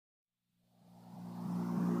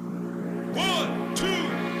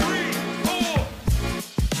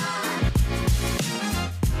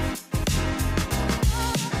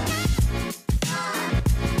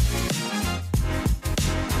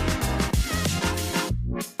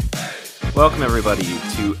Welcome, everybody,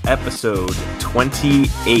 to episode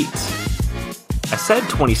 28. I said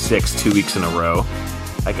 26 2 weeks in a row.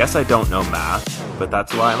 I guess I don't know math, but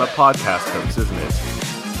that's why I'm a podcast host, isn't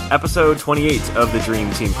it? Episode 28 of the Dream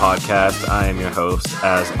Team podcast. I am your host,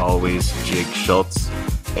 as always, Jake Schultz.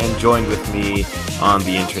 And joined with me on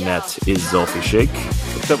the internet is Zulfi Sheikh.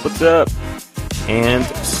 What's up? And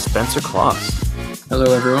Spencer Kloss.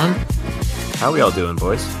 Hello, everyone. How we all doing,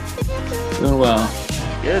 boys? Doing well.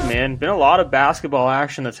 Good, man. Been a lot of basketball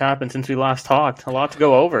action that's happened since we last talked. A lot to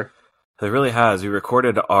go over. It really has. We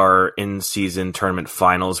recorded our in-season tournament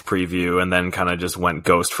finals preview and then kind of just went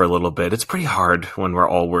ghost for a little bit. It's pretty hard when we're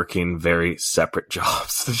all working very separate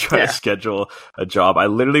jobs to try to schedule a job. I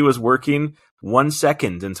literally was working 1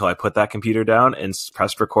 second until I put that computer down and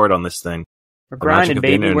pressed record on this thing. We're grinding,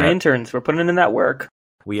 baby. We're interns. We're putting in that work.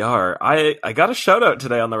 We are. I got a shout out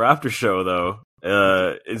today on the Raptor show, though.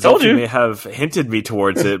 Told you. May have hinted me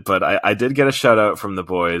towards it, but I did get a shout out from the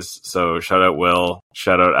boys. So shout out Will,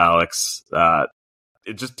 shout out Alex.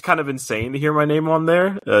 It's just kind of insane to hear my name on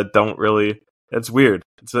there. Don't really. It's weird.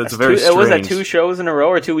 It's very strange. Was that 2 shows in a row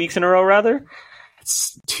or 2 weeks in a row, rather?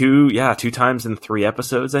 It's 2 times in 3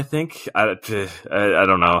 episodes, I think. I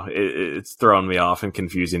don't know. It's throwing me off and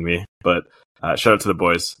confusing me, but shout out to the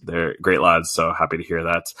boys. They're great lads, so happy to hear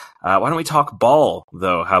that. Why don't we talk ball,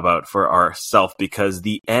 though? How about for ourselves? Because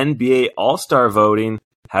the NBA All-Star voting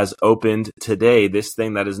has opened today. This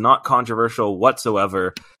thing that is not controversial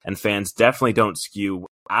whatsoever, and fans definitely don't skew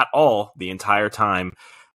at all the entire time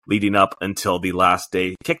leading up until the last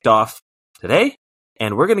day kicked off today.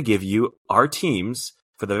 And we're going to give you our teams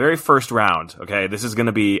for the very first round. Okay, this is going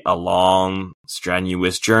to be a long,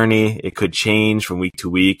 strenuous journey. It could change from week to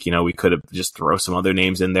week. You know, we could have just throw some other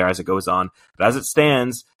names in there as it goes on. But as it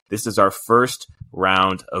stands, this is our first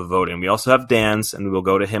round of voting. We also have Dan's, and we'll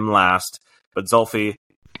go to him last. But Zulfi,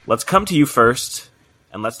 let's come to you first,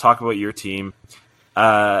 and let's talk about your team.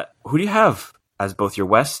 Who do you have as both your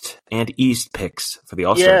West and East picks for the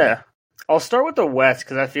All-Star? Yeah, I'll start with the West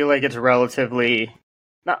because I feel like it's relatively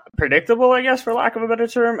not predictable, I guess, for lack of a better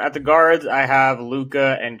term. At the guards, I have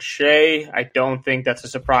Luka and Shea. I don't think that's a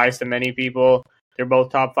surprise to many people. They're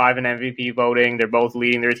both top 5 in MVP voting. They're both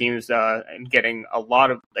leading their teams and getting a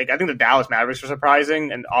lot of, I think the Dallas Mavericks are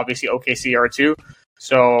surprising, and obviously OKC are too.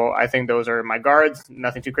 So I think those are my guards.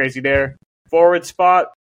 Nothing too crazy there. Forward spot,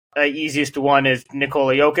 easiest one is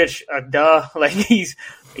Nikola Jokic. Duh. Like he's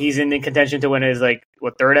in the contention to win his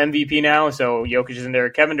third MVP now. So Jokic is in there.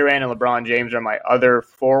 Kevin Durant and LeBron James are my other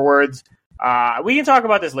forwards. We can talk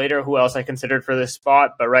about this later, who else I considered for this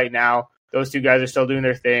spot. But right now, those 2 guys are still doing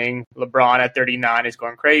their thing. LeBron at 39 is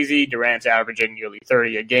going crazy. Durant's averaging nearly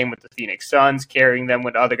 30 a game with the Phoenix Suns, carrying them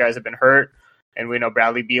when other guys have been hurt. And we know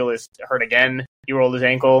Bradley Beal is hurt again. He rolled his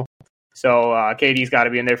ankle. So KD's got to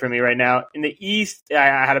be in there for me right now. In the East,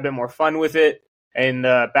 I had a bit more fun with it. In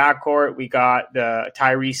the backcourt, we got the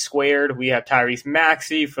Tyrese squared. We have Tyrese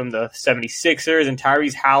Maxey from the 76ers and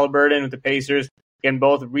Tyrese Halliburton with the Pacers. Again,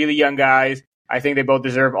 both really young guys. I think they both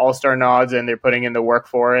deserve all-star nods, and they're putting in the work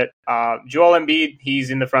for it. Joel Embiid, he's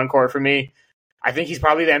in the front court for me. I think he's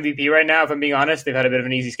probably the MVP right now, if I'm being honest. They've had a bit of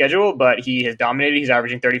an easy schedule, but he has dominated. He's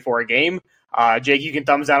averaging 34 a game. Jake, you can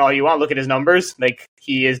thumbs down all you want. Look at his numbers.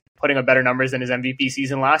 He is putting up better numbers than his MVP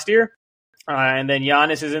season last year. And then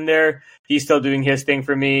Giannis is in there. He's still doing his thing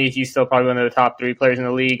for me. He's still probably one of the top 3 players in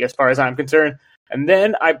the league as far as I'm concerned. And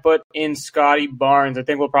then I put in Scotty Barnes. I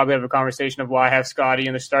think we'll probably have a conversation of why I have Scotty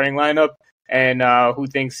in the starting lineup and who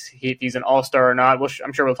thinks if he's an all-star or not.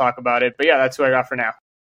 I'm sure we'll talk about it. But yeah, that's who I got for now.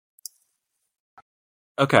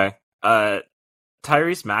 Okay.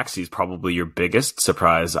 Tyrese Maxey is probably your biggest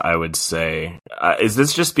surprise, I would say. Is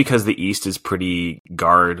this just because the East is pretty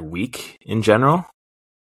guard weak in general?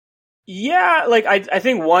 Yeah, I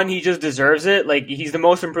think one, he just deserves it. He's the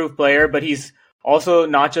most improved player, but he's also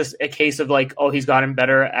not just a case of he's gotten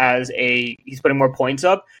better he's putting more points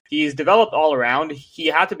up. He's developed all around. He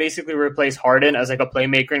had to basically replace Harden as a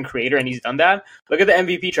playmaker and creator, and he's done that. Look at the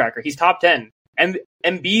MVP tracker. He's top 10. And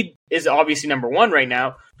Embiid is obviously number 1 right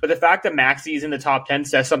now, but the fact that Maxey is in the top 10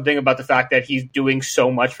 says something about the fact that he's doing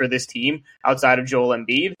so much for this team outside of Joel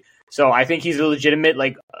Embiid. So I think he's a legitimate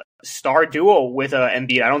star duo with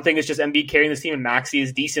Embiid. I don't think it's just Embiid carrying this team and Maxey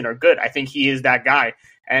is decent or good. I think he is that guy.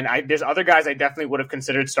 And there's other guys I definitely would have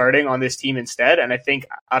considered starting on this team instead. And I think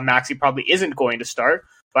Maxey probably isn't going to start.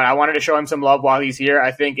 But I wanted to show him some love while he's here.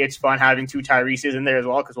 I think it's fun having 2 Tyreses in there as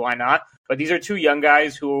well, because why not? But these are 2 young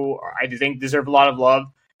guys who I think deserve a lot of love.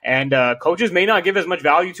 And coaches may not give as much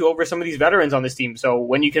value to over some of these veterans on this team. So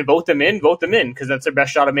when you can vote them in, because that's their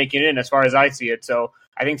best shot of making it in as far as I see it. So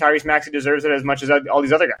I think Tyrese Maxey deserves it as much as all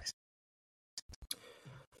these other guys.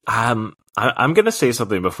 I'm going to say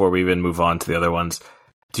something before we even move on to the other ones.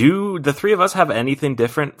 Do the three of us have anything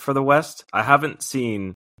different for the West? I haven't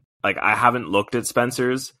looked at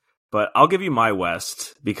Spencer's, but I'll give you my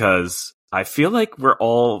West because I feel like we're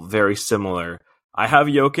all very similar. I have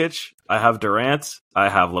Jokic, I have Durant, I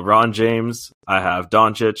have LeBron James, I have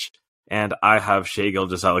Doncic, and I have Shai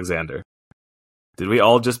Gilgeous-Alexander. Did we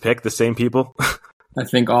all just pick the same people? I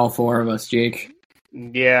think all four of us, Jake.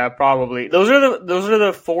 Yeah, probably. Those are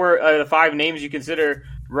the five names you consider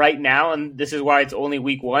right now, and this is why it's only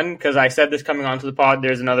week one, because I said this coming onto the pod,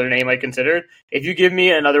 there's another name I considered. If you give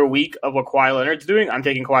me another week of what Kawhi Leonard's doing, I'm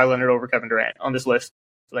taking Kawhi Leonard over Kevin Durant on this list.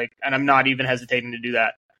 And I'm not even hesitating to do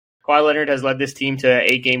that. Kawhi Leonard has led this team to an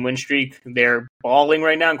 8-game win streak. They're balling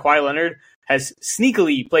right now, and Kawhi Leonard has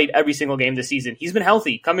sneakily played every single game this season. He's been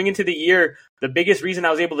healthy. Coming into the year, the biggest reason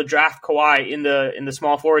I was able to draft Kawhi in the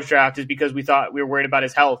small forwards draft is because we thought we were worried about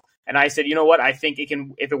his health. And I said, you know what? I think it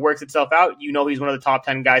can, if it works itself out, he's one of the top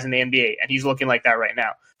 10 guys in the NBA, and he's looking like that right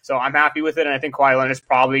now. So I'm happy with it, and I think Kawhi Leonard is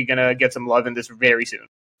probably going to get some love in this very soon.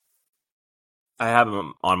 I have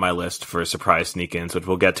him on my list for surprise sneak-ins, which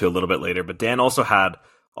we'll get to a little bit later. But Dan also had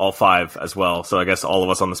all five as well, so I guess all of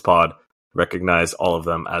us on this pod recognize all of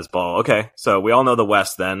them as ball. Okay, so we all know the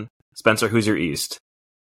West then. Spencer, who's your East?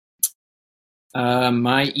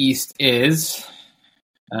 My East is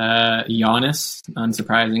Giannis,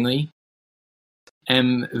 unsurprisingly.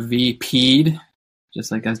 MVP'd,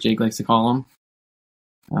 just like as Jake likes to call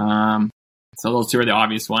him. So those two are the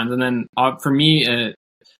obvious ones. And then for me,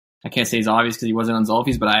 I can't say he's obvious because he wasn't on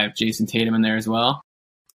Zolfie's, but I have Jason Tatum in there as well.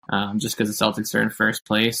 Just because the Celtics are in first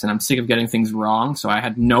place, and I'm sick of getting things wrong, so I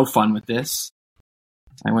had no fun with this.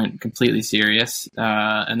 I went completely serious.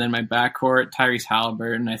 And then my backcourt, Tyrese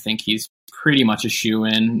Halliburton, I think he's pretty much a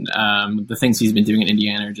shoo-in. The things he's been doing in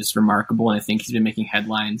Indiana are just remarkable, and I think he's been making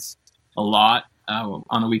headlines a lot on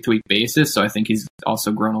a week-to-week basis, so I think he's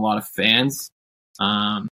also grown a lot of fans.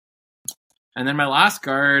 And then my last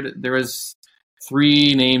guard, there was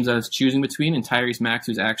three names I was choosing between, and Tyrese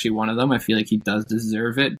Maxey was actually one of them. I feel like he does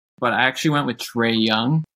deserve it, but I actually went with Trae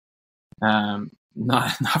Young.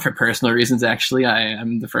 Not for personal reasons, actually.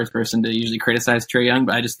 I'm the first person to usually criticize Trae Young,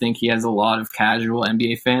 but I just think he has a lot of casual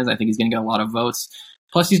NBA fans. I think he's going to get a lot of votes.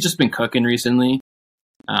 Plus, he's just been cooking recently.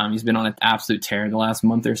 He's been on an absolute tear the last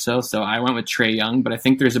month or so, so I went with Trae Young, but I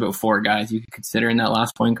think there's about four guys you could consider in that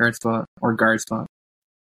last point guard spot, or guard spot.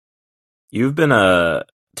 You've been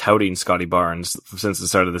touting Scotty Barnes since the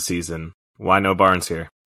start of the season. Why no Barnes here?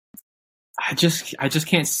 I just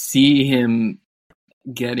can't see him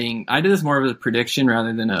getting. I did this more of a prediction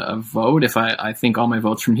rather than a vote. If I think all my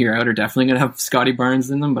votes from here out are definitely going to have Scotty Barnes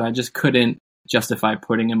in them, but I just couldn't justify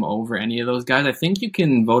putting him over any of those guys. I think you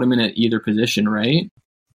can vote him in at either position, right?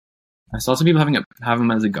 I saw some people have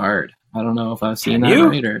him as a guard. I don't know if I was seeing that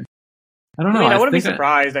right, or I don't know. I wouldn't be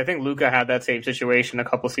surprised. I think Luka had that same situation a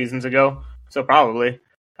couple seasons ago, so probably.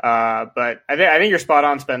 But I think you're spot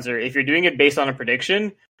on, Spencer. If you're doing it based on a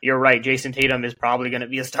prediction, you're right. Jason Tatum is probably going to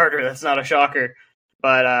be a starter. That's not a shocker.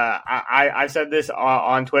 But I've said this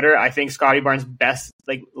on Twitter. I think Scotty Barnes' best,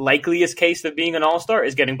 likeliest case of being an all-star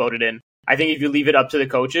is getting voted in. I think if you leave it up to the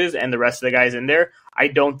coaches and the rest of the guys in there, I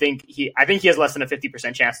think he has less than a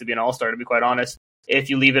 50% chance to be an all-star, to be quite honest, if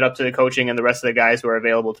you leave it up to the coaching and the rest of the guys who are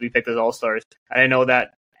available to be picked as all-stars. And I know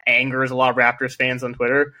that angers a lot of Raptors fans on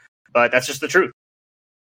Twitter, but that's just the truth.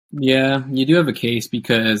 Yeah, you do have a case,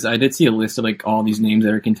 because I did see a list of all these names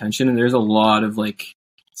that are in contention, and there's a lot of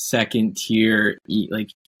second tier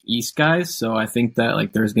East guys. So I think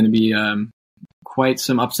that there's going to be quite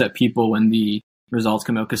some upset people when the results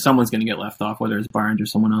come out, because someone's going to get left off, whether it's Barnes or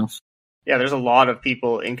someone else. Yeah, there's a lot of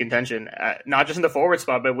people in contention, not just in the forward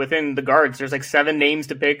spot, but within the guards. There's 7 names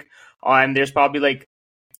to pick on. There's probably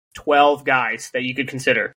 12 guys that you could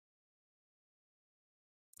consider.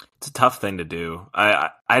 It's a tough thing to do.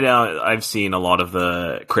 I've seen a lot of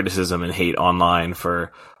the criticism and hate online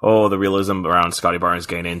for the realism around Scotty Barnes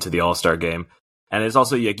getting into the All-Star game, and it's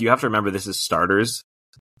also you have to remember this is starters,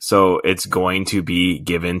 so it's going to be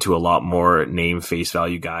given to a lot more name face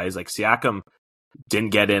value guys. Like Siakam didn't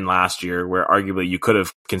get in last year, where arguably you could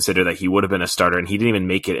have considered that he would have been a starter, and he didn't even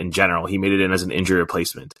make it in general. He made it in as an injury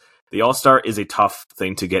replacement. The All-Star is a tough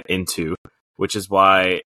thing to get into, which is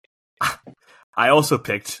why I also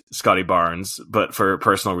picked Scotty Barnes, but for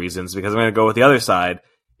personal reasons, because I'm going to go with the other side,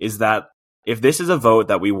 is that if this is a vote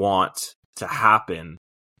that we want to happen,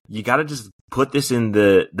 you got to just put this in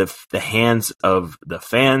the hands of the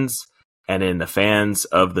fans and in the fans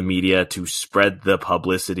of the media to spread the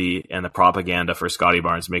publicity and the propaganda for Scotty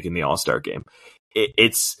Barnes making the All-Star game.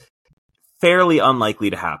 It's fairly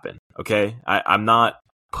unlikely to happen, okay? I'm not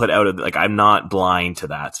put out of, like, I'm not blind to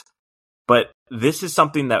that. But this is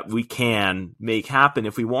something that we can make happen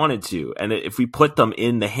if we wanted to. And if we put them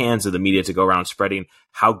in the hands of the media to go around spreading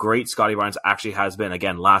how great Scotty Barnes actually has been.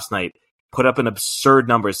 Again, last night, put up an absurd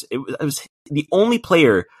numbers. It was the only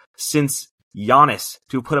player since Giannis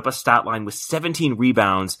to put up a stat line with 17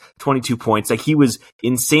 rebounds, 22 points. Like, he was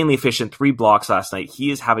insanely efficient, 3 blocks last night.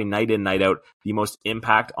 He is having night in, night out the most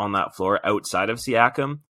impact on that floor outside of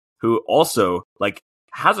Siakam, who also, like,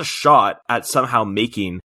 has a shot at somehow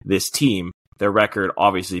making this team, their record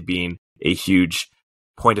obviously being a huge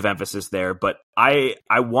point of emphasis there. But I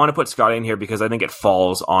want to put Scotty in here because I think it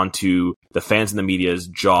falls onto the fans and the media's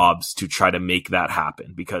jobs to try to make that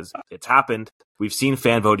happen, because it's happened. We've seen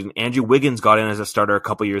fan voting. Andrew Wiggins got in as a starter a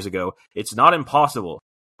couple years ago. It's not impossible.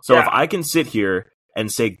 So if I can sit here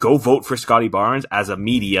and say, go vote for Scotty Barnes as a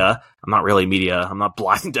media, I'm not really media. I'm not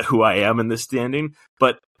blind to who I am in this standing.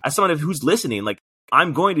 But as someone who's listening, like,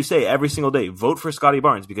 I'm going to say every single day, vote for Scotty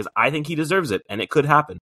Barnes because I think he deserves it, and it could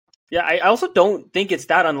happen. Yeah, I also don't think it's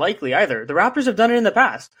that unlikely either. The Raptors have done it in the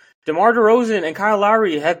past. DeMar DeRozan and Kyle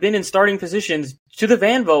Lowry have been in starting positions to the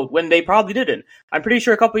fan vote when they probably didn't. I'm pretty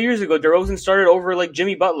sure a couple years ago, DeRozan started over like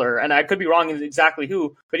Jimmy Butler, and I could be wrong in exactly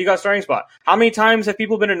who, but he got a starting spot. How many times have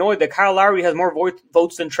people been annoyed that Kyle Lowry has more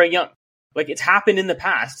votes than Trae Young? Like, it's happened in the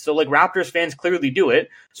past. So, like, Raptors fans clearly do it.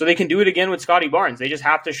 So they can do it again with Scotty Barnes. They just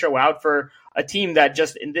have to show out for a team that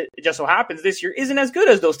just so happens this year isn't as good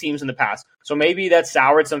as those teams in the past. So maybe that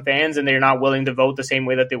soured some fans and they're not willing to vote the same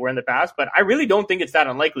way that they were in the past. But I really don't think it's that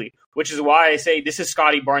unlikely, which is why I say this is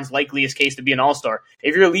Scotty Barnes' likeliest case to be an all-star.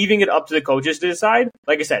 If you're leaving it up to the coaches to decide,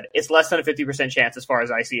 like I said, it's less than a 50% chance as far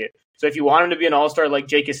as I see it. So if you want him to be an all-star, like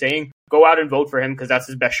Jake is saying, go out and vote for him because that's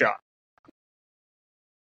his best shot.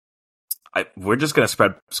 We're just going to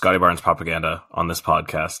spread Scotty Barnes propaganda on this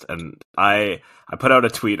podcast. And I put out a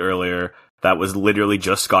tweet earlier that was literally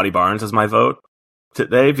just Scotty Barnes as my vote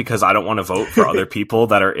today because I don't want to vote for other people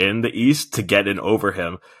that are in the East to get in over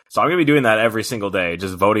him. So I'm going to be doing that every single day,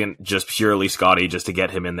 just voting just purely Scotty just to get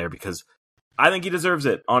him in there because I think he deserves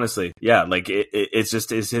it, honestly. Yeah, like it's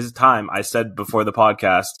his time. I said before the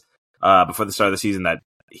podcast, before the start of the season, that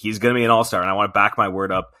he's going to be an all-star, and I want to back my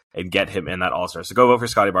word up and get him in that all-star. So go vote for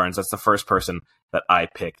Scotty Barnes. That's the first person that I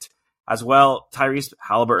picked. As well, Tyrese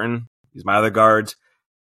Halliburton. He's my other guard.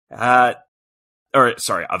 Other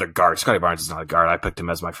guard. Scotty Barnes is not a guard. I picked him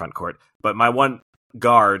as my front court. But my one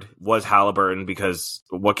guard was Halliburton because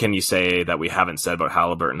what can you say that we haven't said about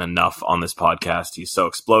Halliburton enough on this podcast? He's so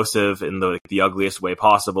explosive in the ugliest way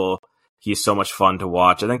possible. He's so much fun to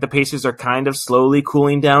watch. I think the Pacers are kind of slowly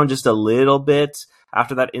cooling down just a little bit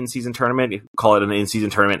after that in-season tournament. You can call it an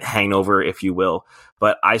in-season tournament hangover, if you will.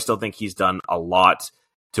 But I still think he's done a lot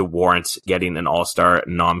to warrant getting an all-star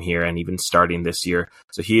nom here and even starting this year.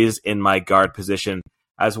 So he is in my guard position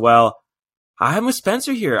as well. I'm with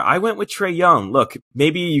Spencer here. I went with Trae Young. Look,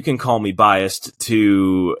 maybe you can call me biased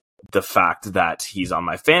to the fact that he's on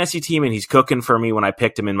my fantasy team and he's cooking for me when I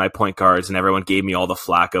picked him in my point guards and everyone gave me all the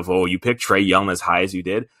flack of, oh, you picked Trae Young as high as you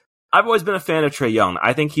did. I've always been a fan of Trae Young.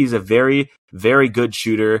 I think he's a very, very good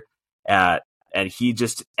shooter. And he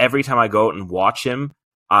just, every time I go out and watch him,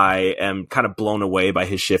 I am kind of blown away by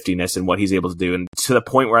his shiftiness and what he's able to do. And to the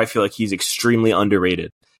point where I feel like he's extremely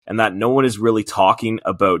underrated and that no one is really talking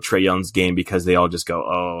about Trae Young's game because they all just go,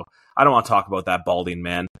 oh, I don't want to talk about that balding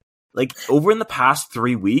man. Like, over in the past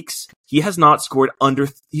 3 weeks, he has not scored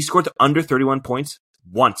he scored under 31 points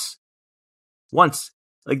once.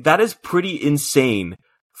 Like, that is pretty insane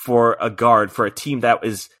for a guard, for a team that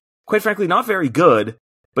is, quite frankly, not very good,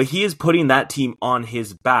 but he is putting that team on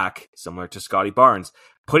his back, similar to Scotty Barnes,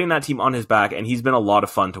 putting that team on his back, and he's been a lot of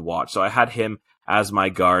fun to watch. So I had him as my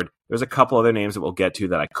guard. There's a couple other names that we'll get to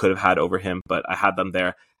that I could have had over him, but I had them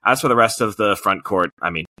there. As for the rest of the front court, I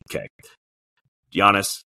mean, okay.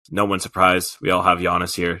 Giannis, no one's surprised. We all have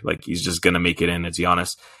Giannis here. Like, he's just going to make it in. It's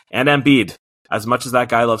Giannis. And Embiid. As much as that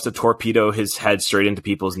guy loves to torpedo his head straight into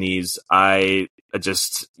people's knees,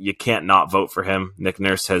 you can't not vote for him. Nick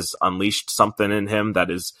Nurse has unleashed something in him that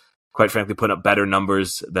is, quite frankly, putting up better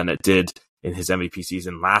numbers than it did in his MVP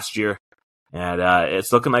season last year. And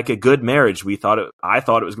it's looking like a good marriage. I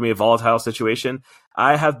thought it was going to be a volatile situation.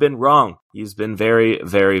 I have been wrong. He's been very,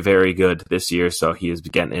 very, very good this year, so he is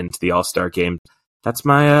getting into the All-Star game. That's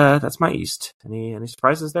my East. Any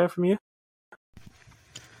surprises there from you?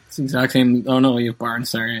 It's the exact same. Oh no, you have Barnes.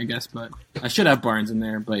 Sorry, I guess, but I should have Barnes in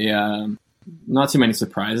there. But yeah, not too many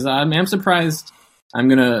surprises. I'm surprised. I'm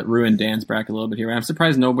gonna ruin Dan's bracket a little bit here. I'm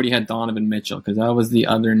surprised nobody had Donovan Mitchell because that was the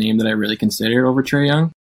other name that I really considered over Trae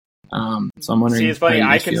Young. So I'm wondering. See, it's funny.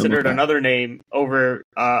 I considered another name over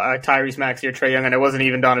Tyrese Maxey or Trae Young, and it wasn't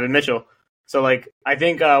even Donovan Mitchell. So like I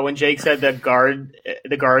think when Jake said the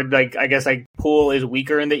guard like I guess like pool is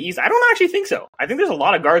weaker in the East, I don't actually think so. I think there's a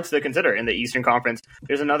lot of guards to consider in the Eastern Conference.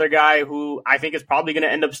 There's another guy who I think is probably going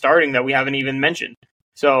to end up starting that we haven't even mentioned.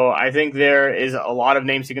 So I think there is a lot of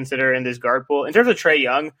names to consider in this guard pool. In terms of Trae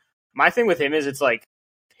Young, my thing with him is it's like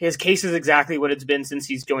his case is exactly what it's been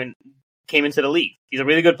since came into the league. He's a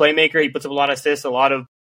really good playmaker. He puts up a lot of assists, a lot of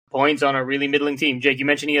points on a really middling team. Jake, you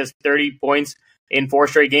mentioned he has 30 points in 4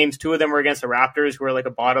 straight games. 2 of them were against the Raptors, who are like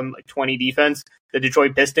a bottom 20 defense, the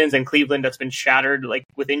Detroit Pistons, and Cleveland that's been shattered like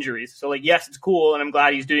with injuries. So like, yes, it's cool, and I'm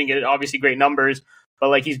glad he's doing it. Obviously, great numbers, but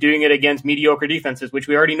like he's doing it against mediocre defenses, which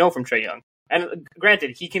we already know from Trae Young. And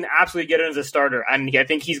granted, he can absolutely get in as a starter, and I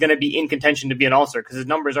think he's going to be in contention to be an All-Star because his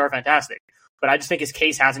numbers are fantastic. But I just think his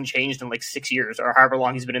case hasn't changed in like 6 years or however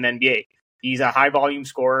long he's been in the NBA. He's a high-volume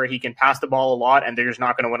scorer. He can pass the ball a lot, and they're just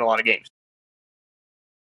not going to win a lot of games.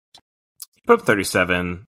 He put up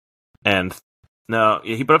 37, and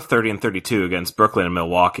he put up 30 and 32 against Brooklyn and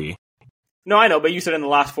Milwaukee. No, I know, but you said in the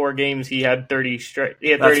last 4 games he had 30 straight. He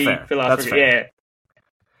had 30 for the last 4 games. Yeah.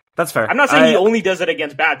 That's fair. I'm not saying he only does it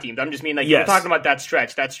against bad teams. I'm just mean like you're talking about that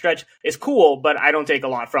stretch. That stretch is cool, but I don't take a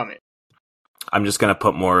lot from it. I'm just going to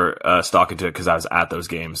put more stock into it because I was at those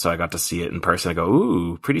games, so I got to see it in person and go,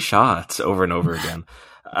 ooh, pretty shots over and over again.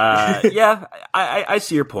 Yeah, I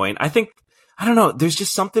see your point. I think, I don't know, there's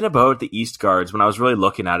just something about the East guards when I was really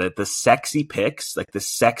looking at it. The sexy picks, like the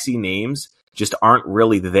sexy names, just aren't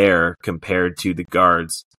really there compared to the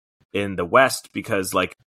guards in the West because,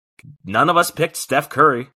 like, none of us picked Steph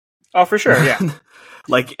Curry. Oh, for sure, yeah.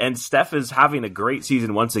 And Steph is having a great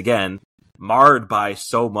season once again, marred by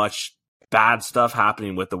so much bad stuff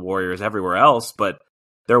happening with the Warriors everywhere else, but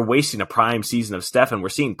they're wasting a prime season of Steph, and we're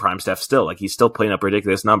seeing prime Steph still. Like, he's still putting up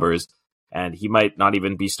ridiculous numbers, and he might not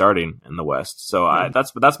even be starting in the West. So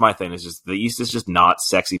that's my thing, is just the East is just not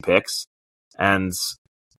sexy picks, and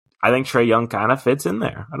I think Trae Young kind of fits in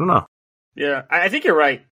there. I don't know. Yeah, I think you're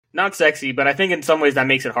right. Not sexy, but I think in some ways that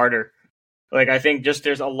makes it harder. Like, I think just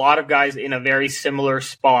there's a lot of guys in a very similar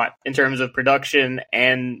spot in terms of production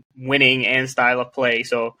and winning and style of play.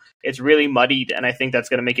 So it's really muddied, and I think that's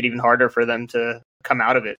going to make it even harder for them to come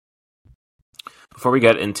out of it. Before we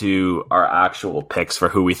get into our actual picks for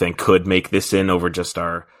who we think could make this in over just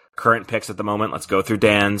our current picks at the moment, let's go through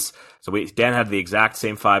Dan's. So Dan had the exact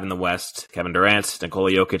same 5 in the West: Kevin Durant,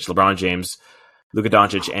 Nikola Jokic, LeBron James, Luka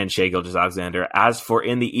Doncic, and Shai Gilgeous-Alexander. As for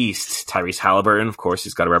in the East, Tyrese Halliburton, of course,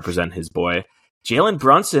 he's got to represent his boy. Jalen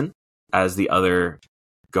Brunson as the other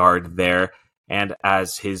guard there. And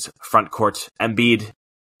as his front court, Embiid,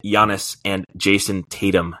 Giannis, and Jason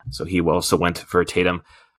Tatum. So he also went for Tatum.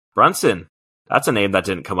 Brunson, that's a name that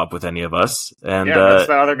didn't come up with any of us. And yeah, that's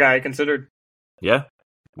the other guy I considered. Yeah?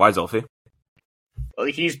 Why Zolfi?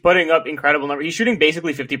 He's putting up incredible numbers. He's shooting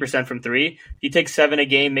basically 50% from 3. He takes 7 a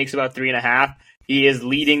game, makes about 3.5. He is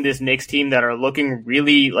leading this Knicks team that are looking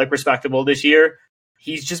really like respectable this year.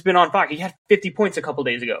 He's just been on fire. He had 50 points a couple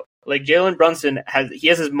days ago. Like, Jalen Brunson has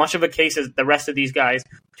as much of a case as the rest of these guys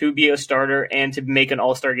to be a starter and to make an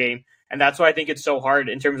all-star game. And that's why I think it's so hard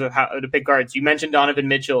in terms of how to pick guards. You mentioned Donovan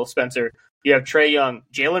Mitchell, Spencer. You have Trae Young.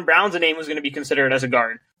 Jalen Brown's a name who's going to be considered as a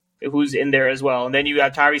guard, who's in there as well. And then you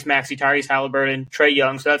have Tyrese Maxey, Tyrese Halliburton, Trae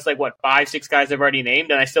Young. So that's like, 5-6 guys I've already named.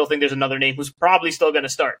 And I still think there's another name who's probably still going to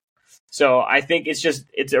start. So I think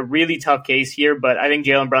it's a really tough case here, but I think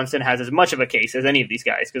Jalen Brunson has as much of a case as any of these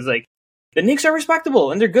guys because, like, the Knicks are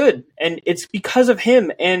respectable and they're good, and it's because of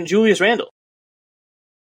him and Julius Randle.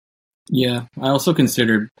 Yeah, I also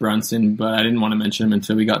considered Brunson, but I didn't want to mention him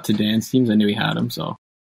until we got to Dan's teams. I knew he had him, so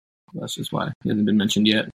that's just why he hasn't been mentioned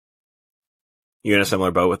yet. You're in a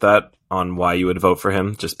similar boat with that on why you would vote for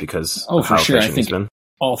him, just because of how efficient he's been?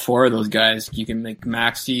 All 4 of those guys, you can make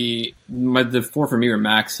Maxey. The 4 for me were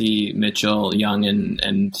Maxey, Mitchell, Young, and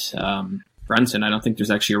Brunson. I don't think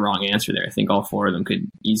there's actually a wrong answer there. I think all 4 of them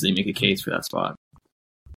could easily make a case for that spot.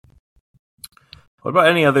 What about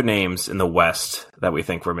any other names in the West that we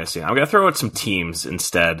think we're missing? I'm going to throw out some teams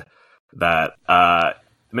instead. That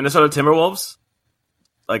Minnesota Timberwolves?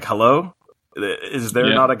 Like, hello? Is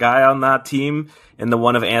there not a guy on that team in the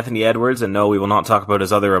one of Anthony Edwards? And no, we will not talk about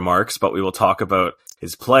his other remarks, but we will talk about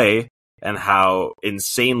his play and how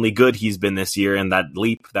insanely good he's been this year, and that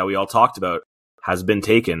leap that we all talked about has been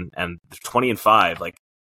taken. And 20-5, like,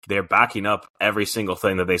 they're backing up every single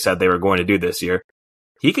thing that they said they were going to do this year.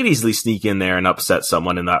 He could easily sneak in there and upset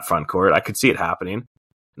someone in that front court. I could see it happening.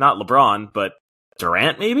 Not LeBron, but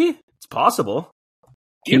Durant, maybe? It's possible.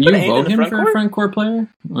 Can you vote him for a front court player?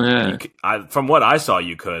 Yeah. From what I saw,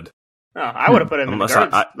 you could. Oh, I would have put him in the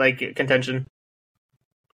guards, contention.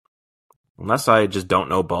 Unless I just don't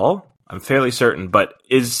know ball. I'm fairly certain, but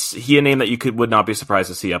is he a name that you would not be surprised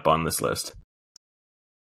to see up on this list?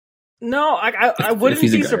 No, I wouldn't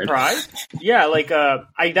be surprised. Yeah,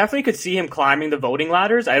 I definitely could see him climbing the voting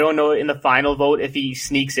ladders. I don't know in the final vote if he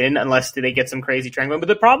sneaks in unless they get some crazy trend going. But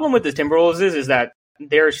the problem with the Timberwolves is that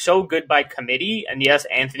they're so good by committee. And yes,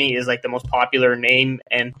 Anthony is like the most popular name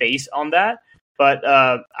and face on that. But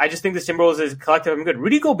I just think the Timberwolves is collectively good.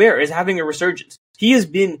 Rudy Gobert is having a resurgence. He has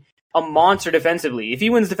been a monster defensively. If he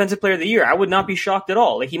wins Defensive Player of the Year, I would not be shocked at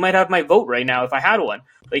all. Like, he might have my vote right now if I had one.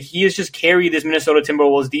 Like, he has just carried this Minnesota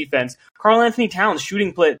Timberwolves defense. Karl Anthony Towns'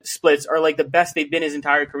 shooting splits are like the best they've been his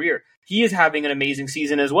entire career. He is having an amazing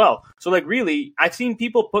season as well. So, like, really, I've seen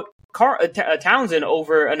people put Towns in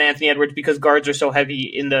over an Anthony Edwards because guards are so heavy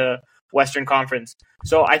in the Western Conference.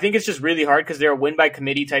 So I think it's just really hard because they're a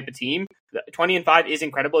win-by-committee type of team. 20-5 is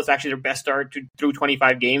incredible. It's actually their best start through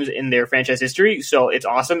 25 games in their franchise history. So it's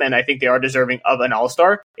awesome, and I think they are deserving of an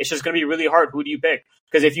all-star. It's just going to be really hard. Who do you pick?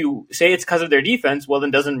 Because if you say it's because of their defense, well,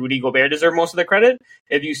 then doesn't Rudy Gobert deserve most of the credit?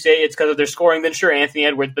 If you say it's because of their scoring, then sure, Anthony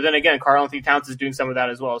Edwards. But then again, Karl Anthony Towns is doing some of that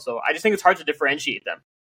as well. So I just think it's hard to differentiate them.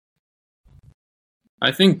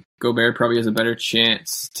 I think Gobert probably has a better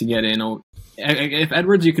chance to get in. If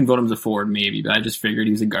Edwards, you can vote him as a forward, maybe, but I just figured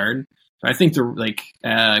he was a guard. But I think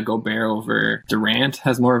Gobert over Durant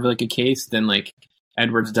has more of like a case than like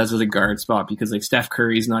Edwards does as a guard spot, because like Steph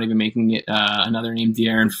Curry's not even making it. Another name,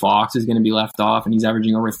 De'Aaron Fox, is going to be left off, and he's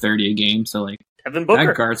averaging over 30 a game. So like Devin Booker,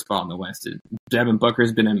 that guard spot in the West, Devin Booker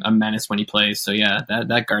has been a menace when he plays. So yeah,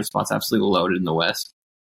 that guard spot's absolutely loaded in the West.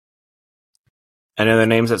 Any other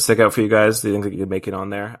names that stick out for you guys? Do you think that you could make it on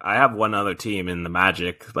there? I have one other team in the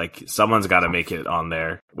Magic. Like, someone's got to make it on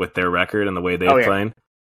there with their record and the way they're playing.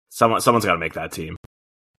 Someone's got to make that team.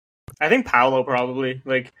 I think Paolo probably.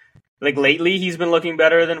 Like lately, he's been looking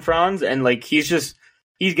better than Franz, and like he's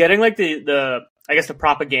getting like the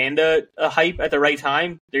propaganda hype at the right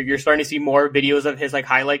time. You're starting to see more videos of his like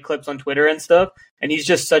highlight clips on Twitter and stuff, and he's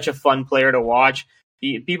just such a fun player to watch.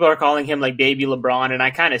 People are calling him like baby LeBron, and I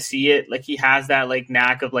kind of see it. Like, he has that like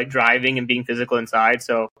knack of like driving and being physical inside.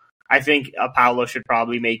 So I think Paolo should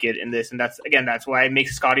probably make it in this, and that's why it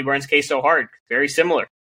makes Scotty Barnes' case so hard. Very similar.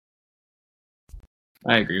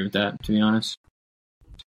 I agree with that, to be honest.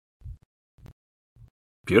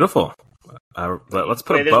 Beautiful. Let's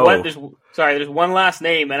put a bow. There's one last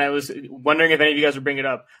name, and I was wondering if any of you guys would bring it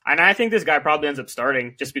up. And I think this guy probably ends up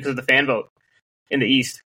starting just because of the fan vote in the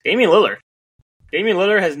East. Damian Lillard. Damian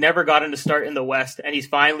Lillard has never gotten to start in the West, and he's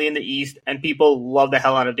finally in the East, and people love the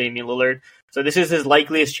hell out of Damian Lillard. So this is his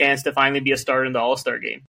likeliest chance to finally be a starter in the All-Star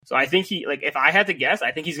game. So I think if I had to guess,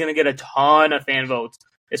 I think he's going to get a ton of fan votes,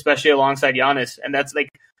 especially alongside Giannis. And that's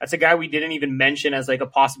a guy we didn't even mention as like a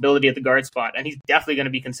possibility at the guard spot, and he's definitely going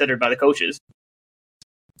to be considered by the coaches.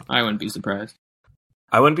 I wouldn't be surprised.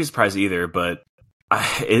 I wouldn't be surprised either, but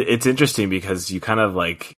it's interesting because you kind of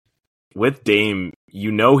like, with Dame,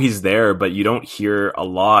 you know he's there, but you don't hear a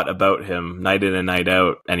lot about him night in and night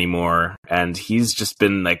out anymore. And he's just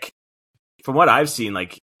been like, from what I've seen,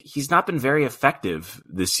 like, he's not been very effective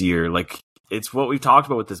this year. Like, it's what we've talked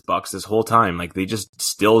about with this Bucks this whole time. Like, they just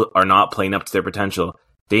still are not playing up to their potential.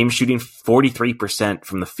 Dame shooting 43%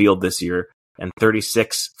 from the field this year and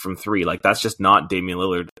 36 from three. Like, that's just not Damian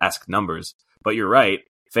Lillard-esque numbers. But you're right.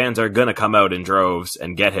 Fans are going to come out in droves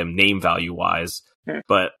and get him name value wise.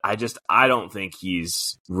 But I don't think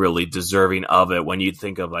he's really deserving of it when you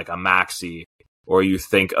think of like a Maxey or you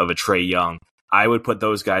think of a Trae Young. I would put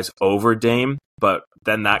those guys over Dame, but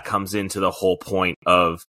then that comes into the whole point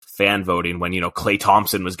of fan voting when, Klay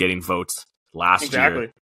Thompson was getting votes last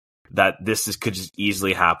year. That could just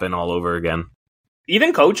easily happen all over again.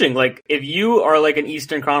 Even coaching, like if you are like an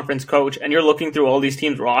Eastern Conference coach and you're looking through all these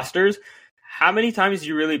teams' rosters, how many times do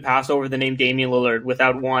you really pass over the name Damian Lillard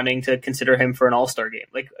without wanting to consider him for an All-Star game?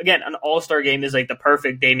 Like, again, an All-Star game is like the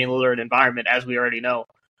perfect Damian Lillard environment, as we already know.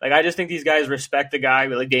 Like, I just think these guys respect the guy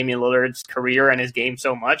with like Damian Lillard's career and his game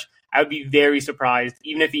so much. I would be very surprised,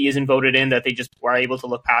 even if he isn't voted in, that they just were able to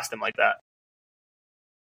look past him like that.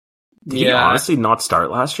 Did he honestly not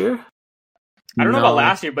start last year? I don't know about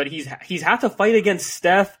last year, but he's had to fight against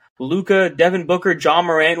Steph, Luka, Devin Booker, John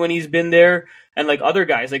Morant when he's been there, and like other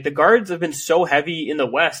guys. Like, the guards have been so heavy in the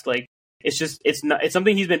West. Like, it's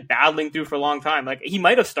something he's been battling through for a long time. Like, he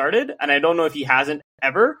might have started, and I don't know if he hasn't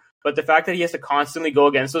ever, but the fact that he has to constantly go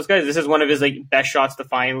against those guys, this is one of his like best shots to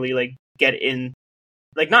finally like get in,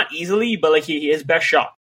 like not easily, but like his best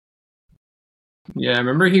shot. Yeah, I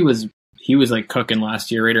remember he was like cooking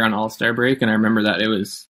last year right around All-Star break, and I remember that it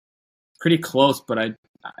was pretty close, but I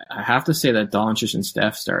have to say that Doncic and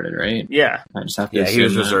Steph started, right? Yeah. I just have to he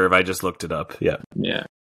was that. reserve. I just looked it up. Yeah. Yeah.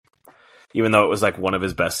 even though it was like one of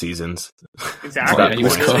his best seasons. Exactly. Yeah, he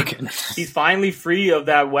was cooking. He's finally free of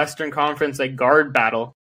that Western Conference like guard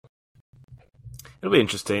battle. It'll be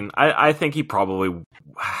interesting. I think he probably,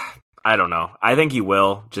 I don't know. I think he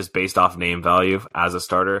will, just based off name value as a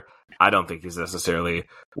starter. I don't think he's necessarily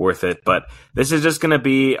worth it, but this is just going to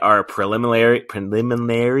be our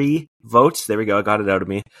preliminary votes. There we go. I got it out of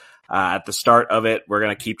me. At the start of it, we're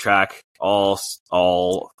going to keep track, all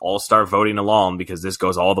start voting along because this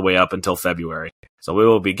goes all the way up until February. So we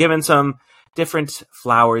will be given some different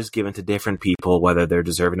flowers given to different people, whether they're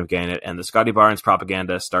deserving of getting it. And the Scotty Barnes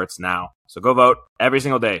propaganda starts now. So go vote every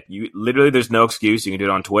single day. There's no excuse. You can do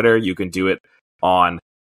it on Twitter. You can do it on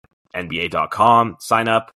NBA.com. Sign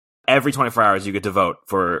up. Every 24 hours, you get to vote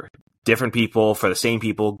for different people, for the same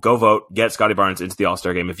people. Go vote. Get Scotty Barnes into the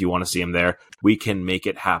All-Star game if you want to see him there. We can make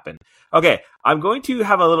it happen. Okay, I'm going to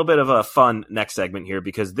have a little bit of a fun next segment here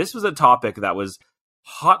because this was a topic that was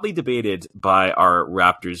hotly debated by our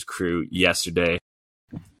Raptors crew yesterday.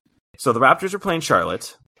 So the Raptors are playing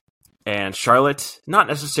Charlotte, and Charlotte, not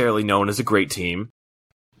necessarily known as a great team,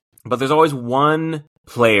 but there's always one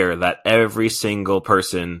player that every single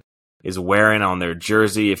person is wearing on their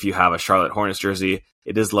jersey. If you have a Charlotte Hornets jersey,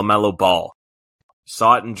 it is LaMello Ball.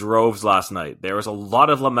 Saw it in droves last night. There was a lot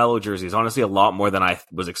of LaMello jerseys, honestly a lot more than I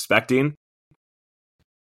was expecting.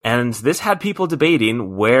 And this had people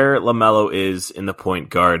debating where LaMello is in the point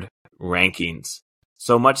guard rankings.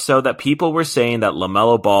 So much so that people were saying that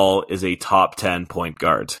LaMello Ball is a top 10 point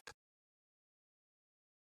guard.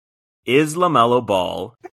 Is LaMello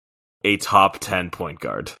Ball a top 10 point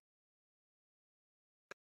guard?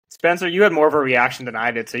 Spencer, you had more of a reaction than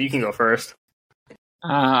I did, so you can go first.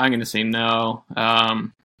 I'm going to say no.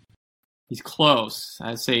 He's close.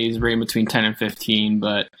 I'd say he's right in between 10 and 15,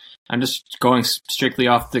 but I'm just going strictly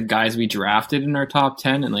off the guys we drafted in our top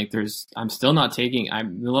 10, and I'm still not taking.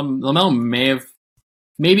 LaMelo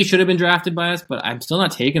maybe should have been drafted by us, but I'm still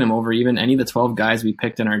not taking him over even any of the 12 guys we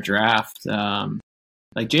picked in our draft.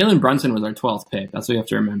 Jalen Brunson was our 12th pick. That's what you have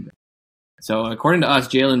to remember. So according to us,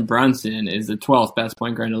 Jalen Brunson is the 12th best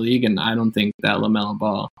point guard in the league, and I don't think that LaMelo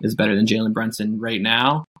Ball is better than Jalen Brunson right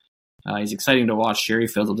now. He's exciting to watch. Sure, he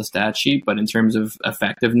fills up the stat sheet, but in terms of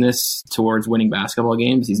effectiveness towards winning basketball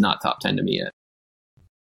games, he's not top 10 to me yet.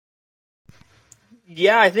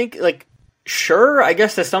 Yeah, I think, sure, I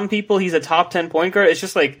guess to some people he's a top 10 point guard. It's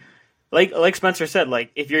just like Spencer said,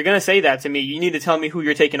 if you're going to say that to me, you need to tell me who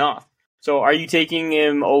you're taking off. So are you taking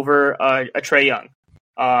him over a Trae Young?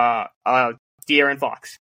 De'Aaron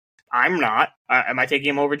Fox? I'm not. Am I taking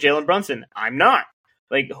him over Jalen Brunson? I'm not.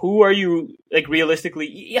 Who are you,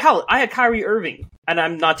 realistically? Hell, I had Kyrie Irving, and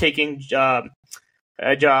I'm not taking LaMelo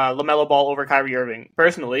Ball over Kyrie Irving,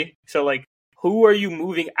 personally. So, who are you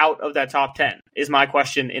moving out of that top 10 is my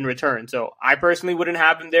question in return. So I personally wouldn't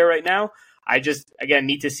have him there right now. I just, again,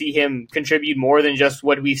 need to see him contribute more than just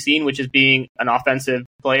what we've seen, which is being an offensive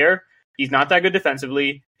player. He's not that good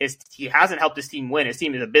defensively. He hasn't helped his team win. His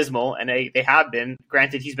team is abysmal, and they have been.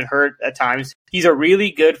 Granted, he's been hurt at times. He's a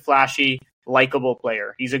really good, flashy, likable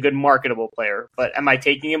player. He's a good, marketable player. But am I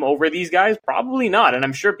taking him over these guys? Probably not, and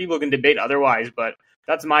I'm sure people can debate otherwise, but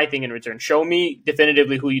that's my thing in return. Show me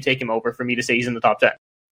definitively who you take him over for me to say he's in the top 10.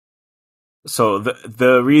 So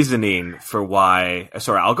the reasoning for why...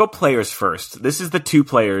 Sorry, I'll go players first. This is the two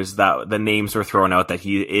players that the names were thrown out that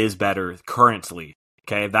he is better currently.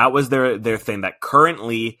 Okay, that was their thing, that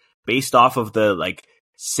currently, based off of the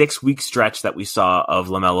 6-week stretch that we saw of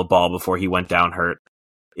LaMelo Ball before he went down hurt,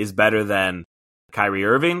 is better than Kyrie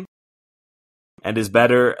Irving and is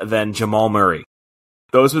better than Jamal Murray.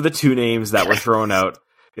 Those were the two names that were thrown out,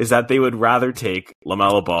 is that they would rather take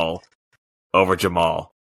LaMelo Ball over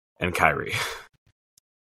Jamal and Kyrie.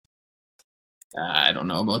 I don't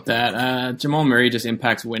know about that. Jamal Murray just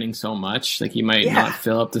impacts winning so much. He might not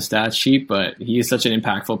fill up the stat sheet, but he is such an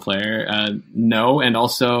impactful player. No, and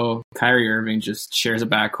also Kyrie Irving just shares a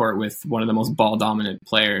backcourt with one of the most ball-dominant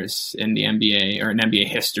players in the NBA, or in NBA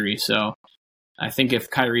history. So I think if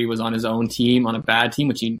Kyrie was on his own team, on a bad team,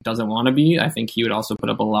 which he doesn't want to be, I think he would also put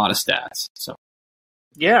up a lot of stats. So.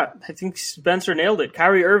 Yeah, I think Spencer nailed it.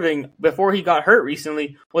 Kyrie Irving, before he got hurt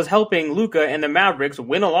recently, was helping Luka and the Mavericks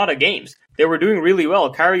win a lot of games. They were doing really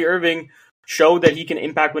well. Kyrie Irving showed that he can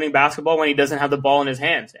impact winning basketball when he doesn't have the ball in his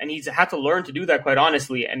hands. And he's had to learn to do that, quite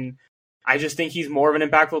honestly. And I just think he's more of an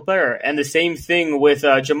impactful player. And the same thing with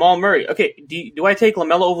Jamal Murray. Okay, do I take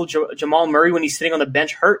LaMelo over Jamal Murray when he's sitting on the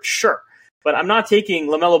bench hurt? Sure. But I'm not taking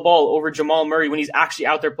LaMelo Ball over Jamal Murray when he's actually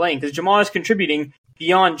out there playing, because Jamal is contributing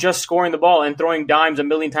beyond just scoring the ball and throwing dimes a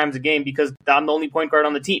million times a game because I'm the only point guard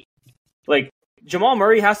on the team. Jamal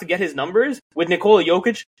Murray has to get his numbers with Nikola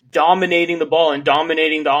Jokic dominating the ball and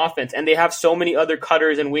dominating the offense, and they have so many other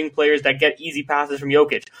cutters and wing players that get easy passes from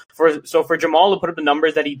Jokic. For Jamal to put up the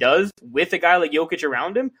numbers that he does with a guy like Jokic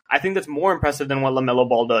around him, I think that's more impressive than what LaMelo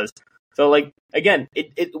Ball does. So, like, again,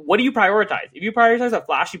 what do you prioritize? If you prioritize a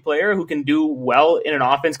flashy player who can do well in an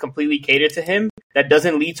offense completely catered to him that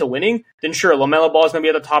doesn't lead to winning, then sure, LaMelo Ball is going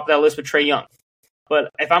to be at the top of that list with Trae Young. But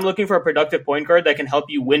if I'm looking for a productive point guard that can help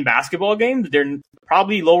you win basketball games, they're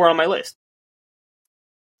probably lower on my list.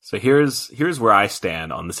 So here's where I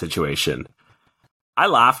stand on the situation. I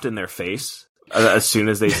laughed in their face as soon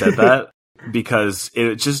as they said that, because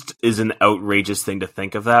it just is an outrageous thing to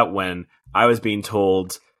think of that when I was being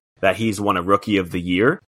told that he's won a Rookie of the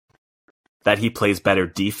Year, that he plays better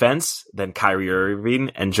defense than Kyrie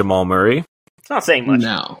Irving and Jamal Murray. It's not saying much.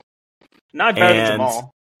 No. Not better than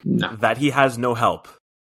Jamal. No. That he has no help.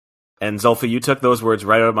 And Zulfa, you took those words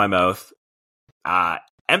right out of my mouth.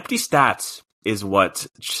 Empty stats is what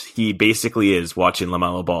he basically is watching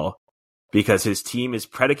LaMelo Ball, because his team is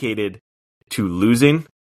predicated to losing,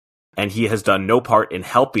 and he has done no part in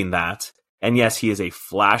helping that. And yes, he is a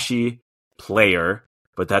flashy player,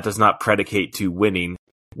 but that does not predicate to winning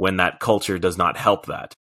when that culture does not help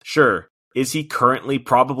that. Sure, is he currently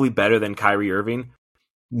probably better than Kyrie Irving?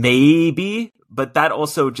 Maybe, but that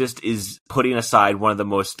also just is putting aside one of the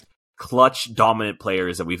most clutch dominant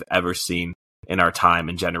players that we've ever seen in our time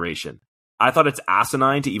and generation. I thought it's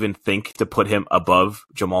asinine to even think to put him above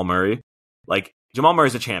Jamal Murray. Like, Jamal Murray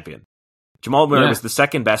is a champion. Jamal Murray was the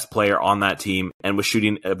second best player on that team and was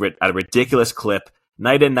shooting at a ridiculous clip.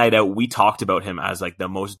 Night in, night out, we talked about him as like the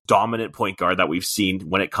most dominant point guard that we've seen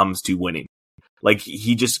when it comes to winning. Like,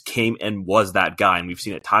 he just came and was that guy, and we've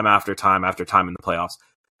seen it time after time after time in the playoffs.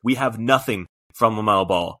 We have nothing from LaMelo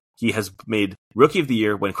Ball. He has made Rookie of the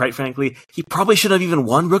Year when, quite frankly, he probably should have even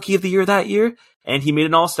won Rookie of the Year that year. And he made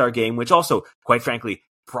an All-Star game, which also, quite frankly,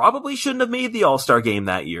 probably shouldn't have made the All-Star game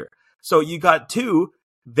that year. So you got two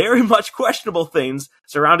very much questionable things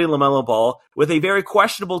surrounding LaMelo Ball with a very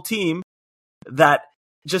questionable team that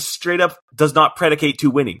just straight up does not predicate to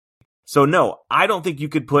winning. So no, I don't think you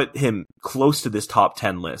could put him close to this top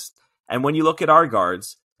 10 list. And when you look at our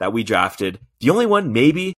guards that we drafted, the only one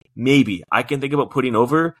maybe I can think about putting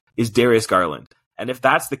over is Darius Garland. And if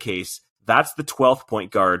that's the case, that's the 12th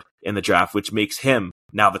point guard in the draft, which makes him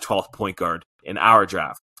now the 12th point guard in our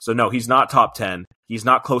draft. So no, he's not top 10. He's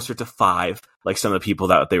not closer to 5, like some of the people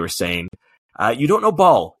that they were saying. You don't know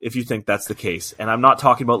Ball if you think that's the case. And I'm not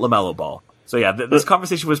talking about LaMelo Ball. So yeah, this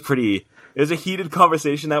conversation was it was a heated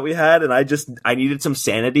conversation that we had, and I needed some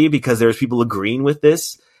sanity because there's people agreeing with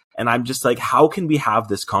this. And I'm just like, how can we have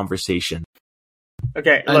this conversation?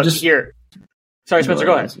 Okay, look, here. Sorry, Spencer,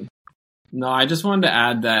 go ahead. No, I just wanted to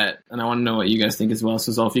add that, and I want to know what you guys think as well.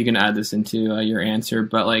 So, Zolf, you can add this into your answer.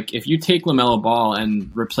 But, like, if you take LaMelo Ball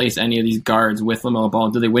and replace any of these guards with LaMelo Ball,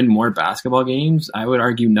 do they win more basketball games? I would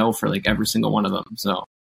argue no for, like, every single one of them. So,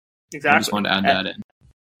 exactly. I just wanted to add that in.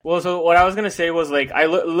 Well, so what I was going to say was, like,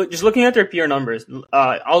 just looking at their peer numbers,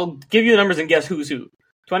 I'll give you the numbers and guess who's who.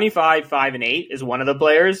 25, 5, and 8 is one of the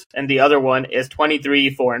players, and the other one is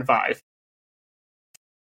 23, 4, and 5.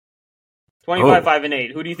 25, 5, and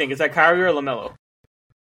 8. Who do you think? Is that Kyrie or LaMelo?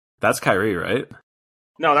 That's Kyrie, right?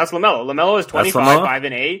 No, that's LaMelo. LaMelo is 25, 5,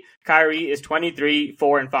 and 8. Kyrie is 23,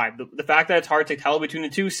 4, and 5. The fact that it's hard to tell between the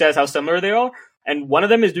two says how similar they are, and one of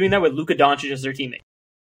them is doing that with Luka Doncic as their teammate.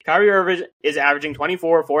 Kyrie Irving is averaging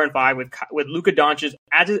 24, 4, and 5 with Luka Doncic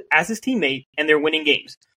as his teammate, and they're winning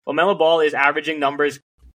games. LaMelo Ball is averaging numbers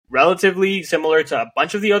relatively similar to a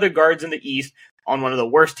bunch of the other guards in the East on one of the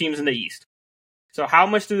worst teams in the East. So how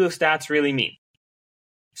much do those stats really mean?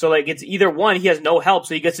 So, like, it's either one, he has no help,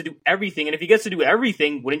 so he gets to do everything. And if he gets to do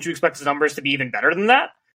everything, wouldn't you expect his numbers to be even better than that?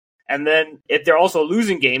 And then if they're also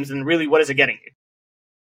losing games, then really what is it getting you?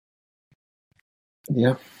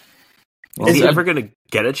 Yeah. Well, is he ever going to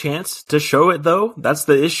get a chance to show it, though? That's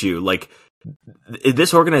the issue. Like,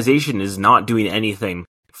 this organization is not doing anything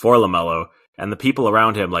for LaMelo, and the people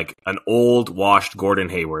around him, like an old, washed Gordon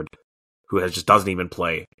Hayward, who just doesn't even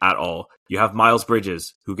play at all. You have Miles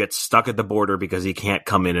Bridges, who gets stuck at the border because he can't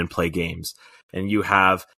come in and play games. And you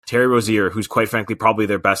have Terry Rozier, who's quite frankly probably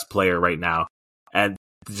their best player right now. And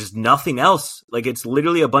just nothing else. Like, it's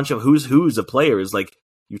literally a bunch of who's of players. Like,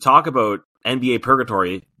 you talk about NBA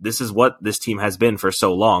purgatory, this is what this team has been for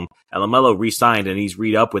so long. And LaMelo re-signed and he's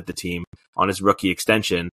re-up with the team on his rookie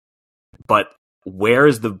extension. But where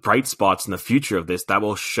is the bright spots in the future of this that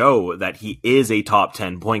will show that he is a top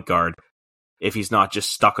 10 point guard if he's not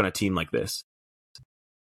just stuck on a team like this?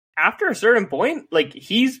 After a certain point, like,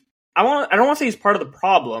 I don't want to say he's part of the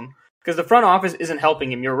problem, because the front office isn't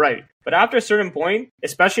helping him. You're right. But after a certain point,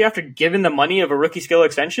 especially after giving the money of a rookie skill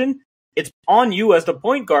extension, it's on you as the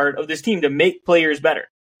point guard of this team to make players better.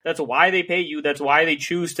 That's why they pay you. That's why they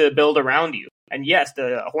choose to build around you. And yes,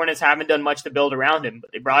 the Hornets haven't done much to build around him, but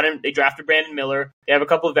they drafted Brandon Miller. They have a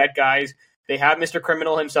couple of vet guys. They have Mr.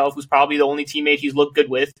 Criminal himself, who's probably the only teammate he's looked good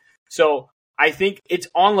with. So I think it's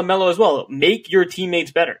on LaMello as well. Make your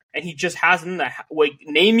teammates better. And he just hasn't.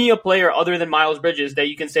 Name me a player other than Miles Bridges that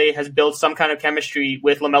you can say has built some kind of chemistry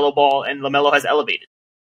with LaMelo Ball and LaMelo has elevated.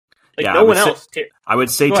 No one else. I would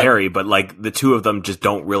say Terry, but the two of them just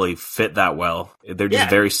don't really fit that well. They're just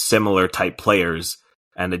very similar type players,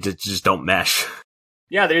 and it just don't mesh.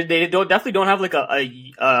 Yeah, they definitely don't have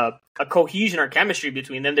a cohesion or chemistry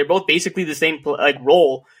between them. They're both basically the same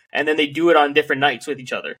role, and then they do it on different nights with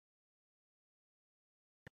each other.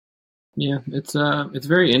 Yeah, it's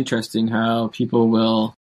very interesting how people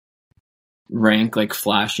will rank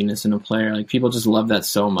flashiness in a player. People just love that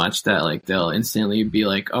so much that they'll instantly be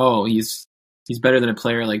like, oh, he's better than a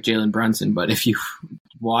player like Jalen Brunson. But if you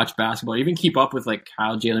watch basketball, even keep up with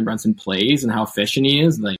how Jalen Brunson plays and how efficient he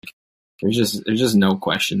is, there's just no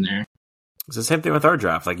question there. It's the same thing with our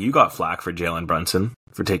draft. You got flack for Jalen Brunson,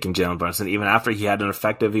 for taking Jalen Brunson, even after he had an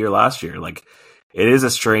effective year last year. It is a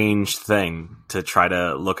strange thing to try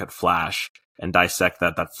to look at Flash and dissect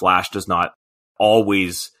that Flash does not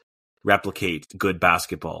always replicate good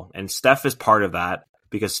basketball. And Steph is part of that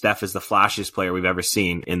because Steph is the flashiest player we've ever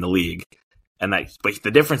seen in the league. But the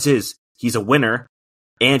difference is he's a winner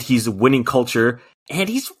and he's a winning culture and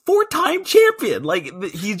he's 4-time champion.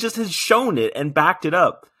 He just has shown it and backed it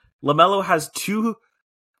up. LaMelo has 2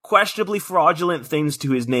 questionably fraudulent things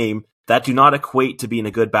to his name that do not equate to being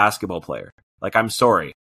a good basketball player. I'm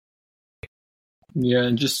sorry. Yeah,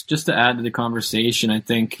 and just to add to the conversation, I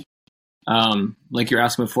think, you're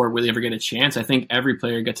asking before, will he ever get a chance? I think every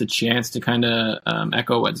player gets a chance to kind of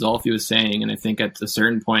echo what Zolfi was saying, and I think at a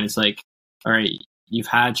certain point, it's all right, you've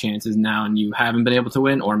had chances now, and you haven't been able to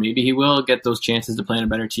win, or maybe he will get those chances to play on a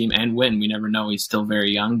better team and win. We never know. He's still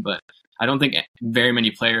very young, but I don't think very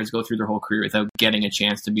many players go through their whole career without getting a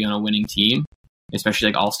chance to be on a winning team,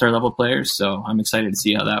 especially all-star level players, so I'm excited to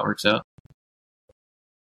see how that works out.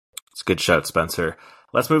 It's a good shout, Spencer.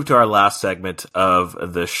 Let's move to our last segment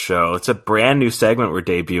of the show. It's a brand new segment we're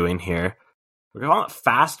debuting here. We're calling it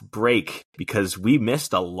Fast Break because we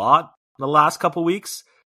missed a lot the last couple weeks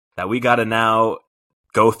that we got to now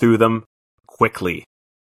go through them quickly.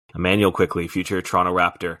 Emmanuel Quickly, future Toronto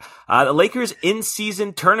Raptor. The Lakers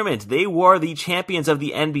in-season tournament. They were the champions of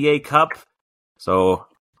the NBA Cup. So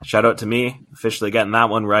shout out to me, officially getting that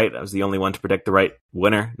one right. I was the only one to predict the right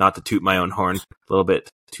winner, not to toot my own horn a little bit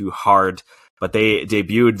too hard. But they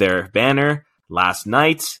debuted their banner last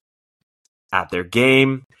night at their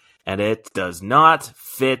game, and it does not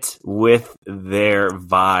fit with their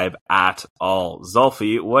vibe at all.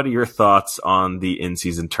 Zolfi, what are your thoughts on the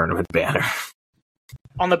in-season tournament banner?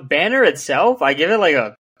 On the banner itself, I give it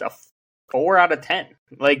a 4 out of 10.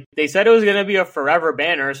 They said it was going to be a forever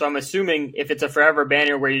banner, so I'm assuming if it's a forever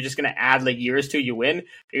banner where you're just going to add years to you win,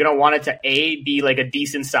 you're going to want it to A, be a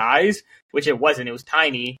decent size, which it wasn't. It was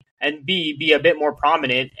tiny, and B, be a bit more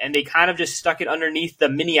prominent, and they kind of just stuck it underneath the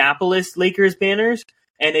Minneapolis Lakers banners,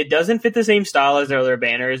 and it doesn't fit the same style as their other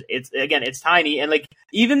banners. It's tiny, and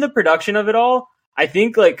even the production of it all, I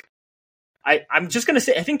think I'm just going to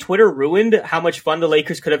say, I think Twitter ruined how much fun the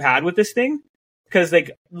Lakers could have had with this thing. Because,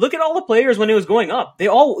 look at all the players when it was going up.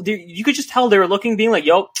 You could just tell they were looking, being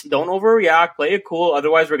yo, don't overreact, play it cool,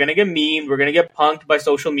 otherwise we're going to get memed, we're going to get punked by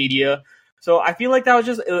social media. So I feel that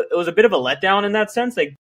was it was a bit of a letdown in that sense.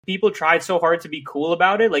 People tried so hard to be cool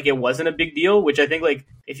about it, it wasn't a big deal, which I think,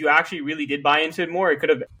 if you actually really did buy into it more, it could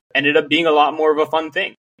have ended up being a lot more of a fun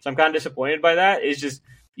thing. So I'm kind of disappointed by that.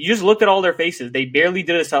 You just looked at all their faces. They barely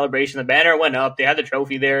did a celebration. The banner went up. They had the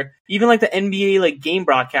trophy there. Even the NBA game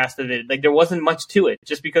broadcast of it, there wasn't much to it.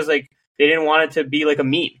 Just because they didn't want it to be a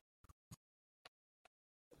meme.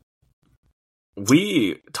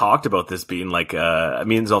 We talked about this being me and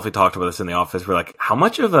Zolfi talked about this in the office. We're how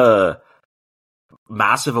much of a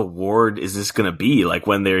massive award is this going to be?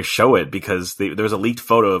 When they show it, because there was a leaked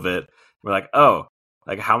photo of it. We're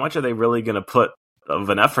how much are they really going to put of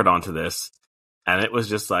an effort onto this? And it was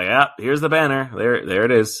just here's the banner. There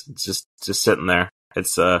it is. It's just sitting there.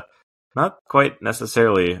 It's not quite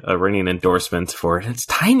necessarily a ringing endorsement for it. It's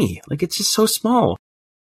tiny. It's just so small.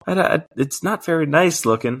 It's not very nice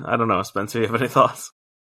looking. I don't know, Spencer, you have any thoughts?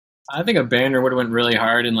 I think a banner would have went really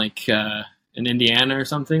hard in in Indiana or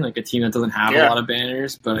something, a team that doesn't have a lot of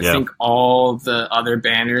banners. But I think all the other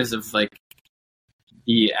banners of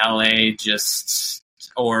the LA just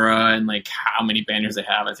aura and like how many banners they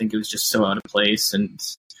have. I think it was just so out of place, and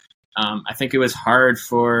I think it was hard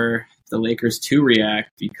for the Lakers to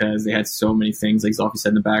react because they had so many things, like Zolfi said,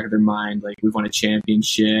 in the back of their mind, like we've won a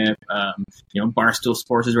championship. Barstool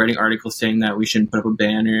Sports is writing articles saying that we shouldn't put up a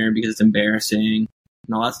banner because it's embarrassing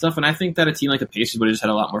and all that stuff. And I think that a team like the Pacers would have just had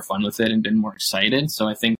a lot more fun with it and been more excited. So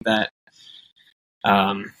I think that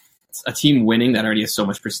a team winning that already has so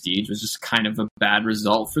much prestige was just kind of a bad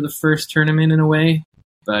result for the first tournament in a way.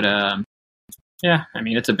 But yeah, I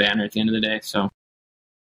mean, it's a banner at the end of the day. So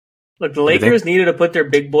look, the Lakers needed to put their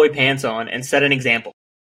big boy pants on and set an example.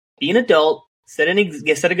 Be an adult, set a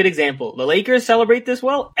good example. The Lakers celebrate this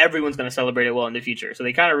well, everyone's going to celebrate it well in the future. So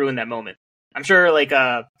they kind of ruined that moment. I'm sure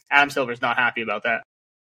Adam Silver's not happy about that.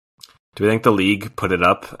 Do we think the league put it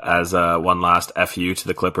up as one last FU to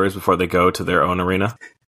the Clippers before they go to their own arena?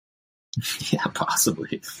 Yeah,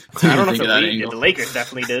 possibly. I don't know if the league did. The Lakers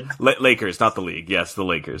definitely did. Lakers, not the league. Yes, the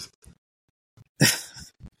Lakers.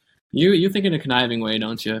 You think in a conniving way,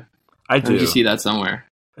 don't you? I do. You see that somewhere.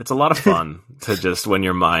 It's a lot of fun to just when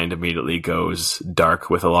your mind immediately goes dark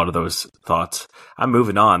with a lot of those thoughts. I'm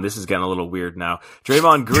moving on. This is getting a little weird now.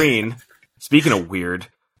 Draymond Green, speaking of weird,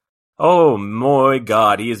 oh my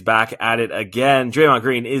God, he is back at it again. Draymond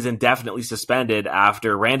Green is indefinitely suspended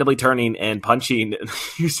after randomly turning and punching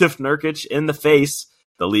Yusuf Nurkic in the face.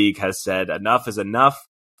 The league has said enough is enough.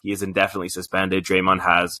 He is indefinitely suspended. Draymond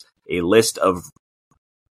has a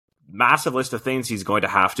massive list of things he's going to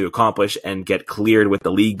have to accomplish and get cleared with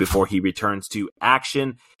the league before he returns to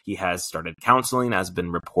action. He has started counseling, as been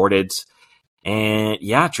reported. And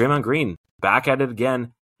yeah, Draymond Green back at it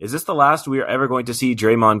again. Is this the last we are ever going to see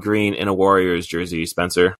Draymond Green in a Warriors jersey,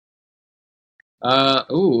 Spencer? I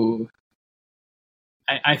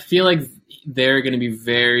feel like they're going to be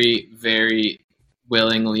very, very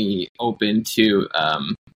willingly open to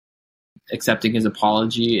accepting his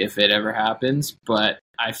apology if it ever happens, but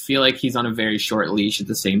I feel like he's on a very short leash at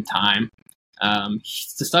the same time. The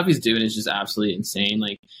stuff he's doing is just absolutely insane.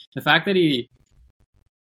 Like the fact that he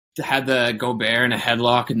had the Gobert in a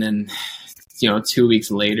headlock and then 2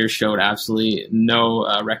 weeks later showed absolutely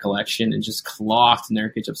no recollection and just clocked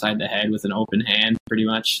Nurkic upside the head with an open hand, pretty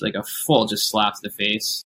much like a full just slap to the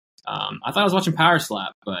face. I thought I was watching Power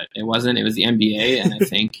Slap, but it wasn't. It was the NBA, and I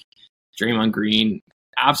think Draymond Green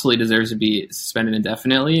absolutely deserves to be suspended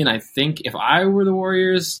indefinitely. And I think if I were the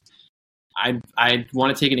Warriors, I'd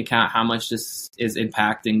want to take into account how much this is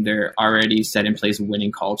impacting their already set in place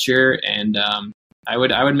winning culture. And I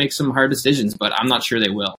would make some hard decisions, but I'm not sure they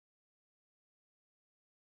will.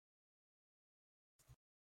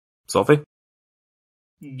 Sophie?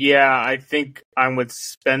 Yeah, I think I'm with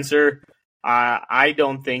Spencer. I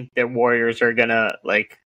don't think the Warriors are gonna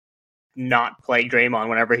not play Draymond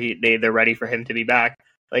whenever they're ready for him to be back.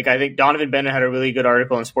 I think Donovan Bennett had a really good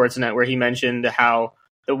article in Sportsnet where he mentioned how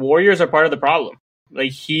the Warriors are part of the problem.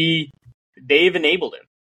 They've enabled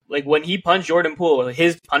him. When he punched Jordan Poole,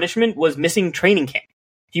 his punishment was missing training camp.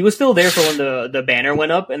 He was still there for when the banner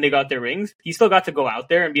went up and they got their rings. He still got to go out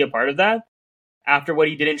there and be a part of that after what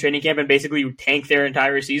he did in training camp and basically tank their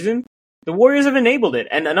entire season. The Warriors have enabled it.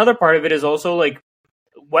 And another part of it is also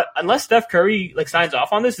unless Steph Curry signs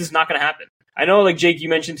off on this is not going to happen. I know, Jake, you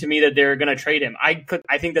mentioned to me that they're going to trade him. I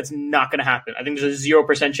think that's not going to happen. I think there's a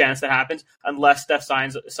 0% chance that happens unless Steph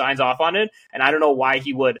signs off on it. And I don't know why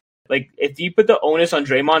he would. If you put the onus on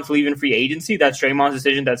Draymond to leave in free agency, that's Draymond's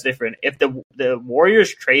decision. That's different. If the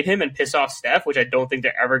Warriors trade him and piss off Steph, which I don't think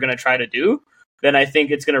they're ever going to try to do, then I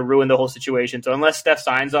think it's going to ruin the whole situation. So unless Steph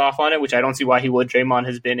signs off on it, which I don't see why he would, Draymond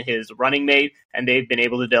has been his running mate, and they've been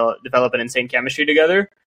able to develop an insane chemistry together.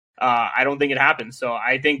 I don't think it happens. So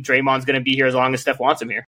I think Draymond's going to be here as long as Steph wants him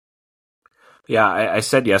here. Yeah, I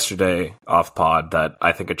said yesterday off pod that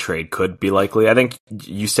I think a trade could be likely. I think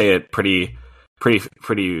you say it pretty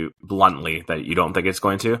bluntly that you don't think it's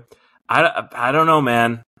going to. I don't know,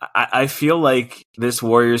 man. I feel like this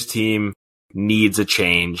Warriors team needs a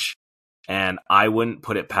change, and I wouldn't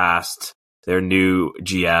put it past their new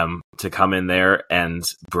GM to come in there and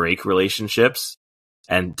break relationships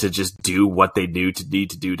and to just do what they need to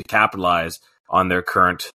do to capitalize on their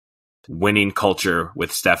current winning culture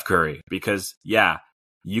with Steph Curry. Because, yeah,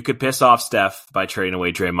 you could piss off Steph by trading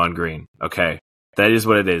away Draymond Green. Okay, that is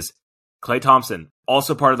what it is. Klay Thompson,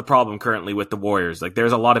 also part of the problem currently with the Warriors.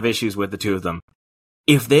 There's a lot of issues with the two of them.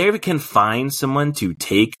 If they can find someone to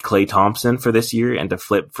take Klay Thompson for this year and to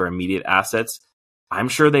flip for immediate assets, I'm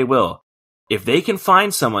sure they will. If they can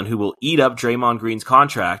find someone who will eat up Draymond Green's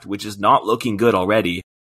contract, which is not looking good already,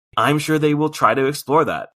 I'm sure they will try to explore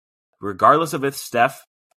that. Regardless of if Steph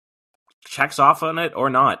checks off on it or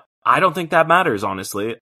not. I don't think that matters,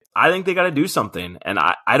 honestly. I think they got to do something. And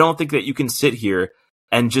I don't think that you can sit here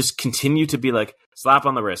and just continue to be like, slap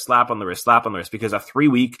on the wrist, slap on the wrist, slap on the wrist, because a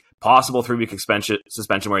possible 3-week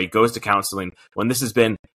suspension where he goes to counseling, when this has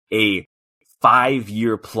been a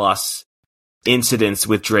 5-year plus incidents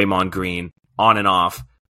with Draymond Green on and off,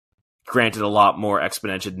 granted a lot more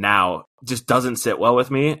exponential now, just doesn't sit well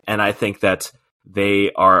with me. And I think that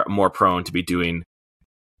they are more prone to be doing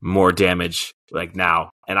more damage like now.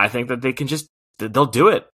 And I think that they'll do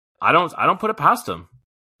it. I don't put it past them.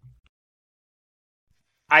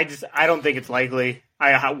 I don't think it's likely.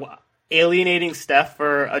 Alienating Steph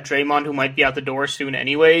for a Draymond who might be out the door soon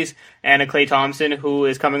anyways, and a Klay Thompson who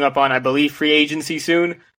is coming up on, I believe, free agency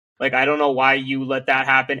soon. Like, I don't know why you let that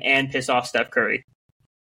happen and piss off Steph Curry.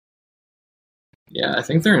 Yeah, I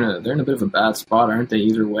think they're in a bit of a bad spot, aren't they?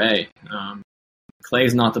 Either way,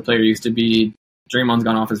 Klay's not the player he used to be. Draymond's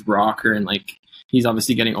gone off his rocker, and like he's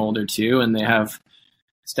obviously getting older too. And they have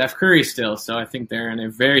Steph Curry still, so I think they're in a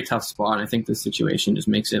very tough spot. I think this situation just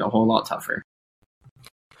makes it a whole lot tougher.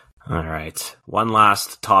 All right, one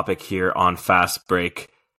last topic here on Fast Break.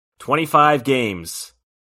 25 games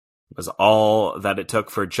was all that it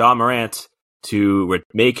took for Ja Morant to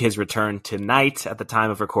make his return tonight at the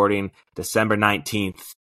time of recording, December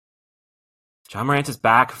 19th. Ja Morant is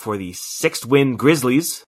back for the 6th-win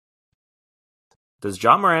Grizzlies. Does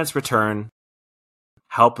Ja Morant's return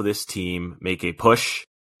help this team make a push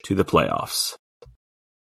to the playoffs?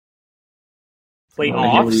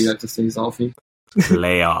 Playoffs? What do you have to say, Zolfi?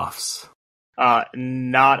 Playoffs.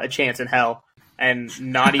 Not a chance in hell. And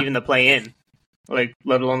not even the play-in. Like,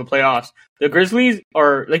 let alone the playoffs. The Grizzlies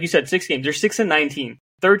are, like you said, 6 games. They're 6-19.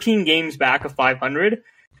 13 games back of 500.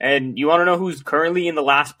 And you want to know who's currently in the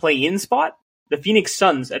last play-in spot? The Phoenix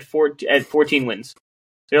Suns at 14 wins.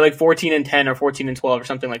 They're like 14-10 or 14-12 or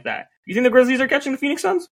something like that. You think the Grizzlies are catching the Phoenix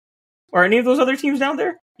Suns? Or any of those other teams down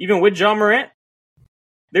there? Even with Ja Morant?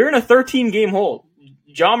 They're in a 13-game hole.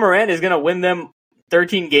 Ja Morant is going to win them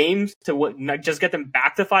 13 games to not just get them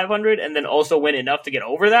back to 500 and then also win enough to get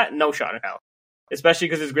over that? No shot in hell. Especially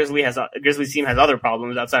because his Grizzlies team has other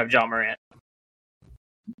problems outside of Ja Morant.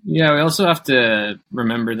 Yeah, we also have to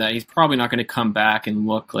remember that he's probably not going to come back and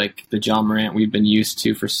look like the Ja Morant we've been used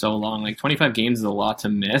to for so long. Like 25 games is a lot to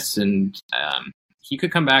miss, and he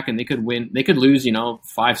could come back and they could win. They could lose,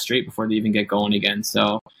 5 straight before they even get going again.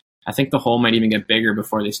 So I think the hole might even get bigger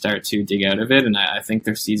before they start to dig out of it, and I think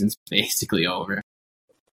their season's basically over.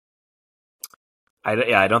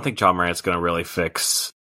 I don't think Ja Morant's going to really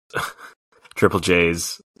fix Triple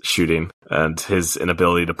J's shooting and his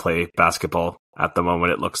inability to play basketball at the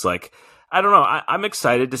moment, it looks like. I don't know. I'm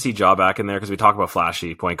excited to see Ja back in there because we talk about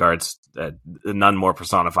flashy point guards, none more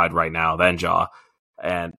personified right now than Ja.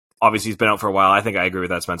 And obviously he's been out for a while. I think I agree with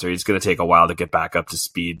that, Spencer. He's going to take a while to get back up to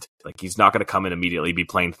speed. Like, he's not going to come in immediately, be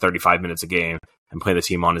playing 35 minutes a game and play the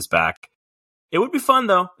team on his back. It would be fun,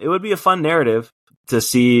 though. It would be a fun narrative to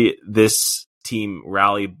see this team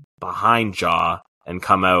rally behind Ja and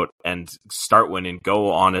come out and start winning,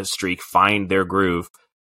 go on a streak, find their groove.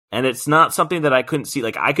 And it's not something that I couldn't see.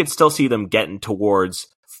 Like, I could still see them getting towards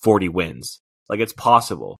 40 wins. Like, it's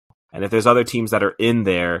possible. And if there's other teams that are in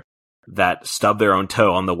there that stub their own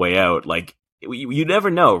toe on the way out, like, you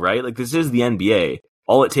never know, right? Like, this is the NBA.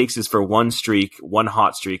 All it takes is for one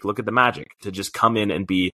hot streak, look at the Magic, to just come in and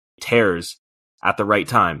be tears at the right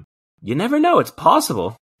time. You never know. It's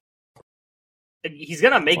possible. He's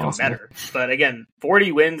going to make them better. But again,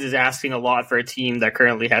 40 wins is asking a lot for a team that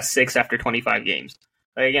currently has 6 after 25 games.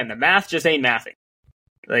 Like, again, the math just ain't mathing.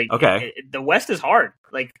 Like, okay. The West is hard.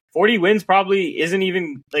 Like, 40 wins probably isn't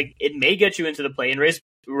even, like, it may get you into the play-in race,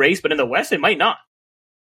 but in the West, it might not.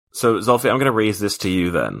 So, Zolfi, I'm going to raise this to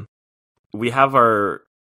you then. We have our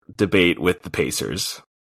debate with the Pacers,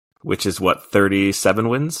 which is what, 37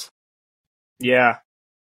 wins? Yeah.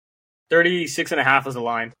 36.5 is the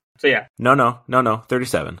line. So, yeah. No,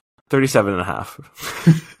 37. 37 and a half.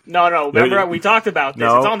 No. Remember, we talked about this.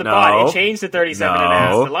 It's on the pod. It changed to 37 and a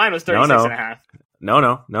half. The line was 36 and a half. No.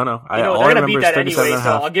 They're going to beat that anyway,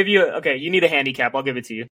 so I'll give you... Okay, you need a handicap. I'll give it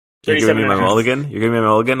to you. You're giving me my mulligan? You're giving me my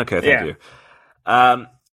mulligan? Okay, thank you.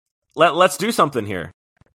 Let's do something here.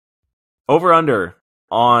 Over-under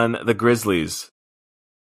on the Grizzlies.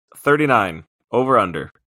 39. Over-under.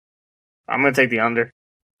 I'm going to take the under.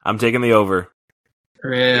 I'm taking the over.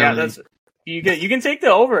 Really? Yeah, that's... You can take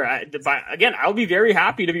the over. Again, I'll be very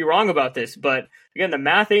happy to be wrong about this, but again, the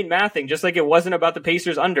math ain't mathing, just like it wasn't about the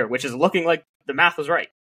Pacers under, which is looking like the math was right.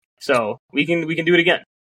 So we can do it again.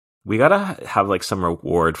 We gotta have like some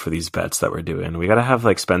reward for these bets that we're doing. We gotta have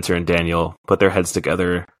like Spencer and Daniel put their heads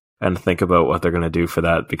together and think about what they're gonna do for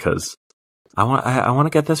that, because I want to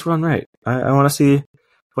get this run right. I want to see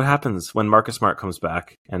what happens when Marcus Smart comes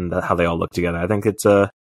back and how they all look together. I think it's a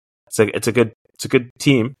good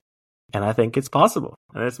team, and I think it's possible.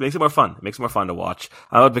 And it makes it more fun. It makes it more fun to watch.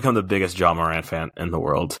 I would become the biggest Ja Morant fan in the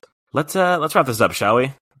world. Let's wrap this up, shall we?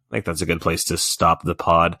 I think that's a good place to stop the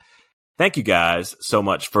pod. Thank you guys so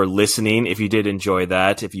much for listening. If you did enjoy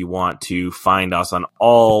that, if you want to find us on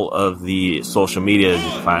all of the social media, you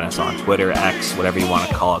can find us on Twitter, X, whatever you want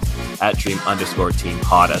to call it, at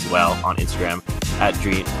Dream_Team_Pod as well, on Instagram, at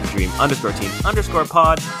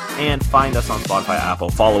Dream_Team_Pod, and find us on Spotify,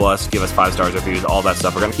 Apple. Follow us, give us 5 stars reviews, all that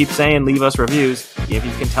stuff. We're going to keep saying, leave us reviews. If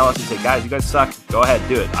you can tell us and say, guys, you guys suck, go ahead,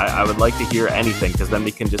 do it. I would like to hear anything, because then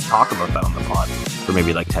we can just talk about that on the pod for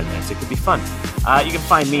maybe like 10 minutes. It could be fun. You can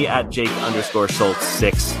find me at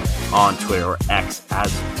Jake_Schultz6 on Twitter or X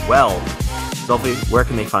as well. Zulfi, where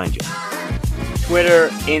can they find you? Twitter,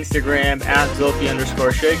 Instagram, at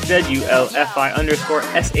Zulfi_Sheikh,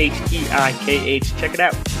 ZULFI_SHEIKH. Check it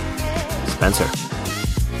out. Spencer.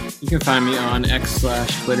 You can find me on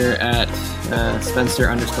X/Twitter at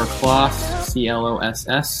Spencer_Kloss,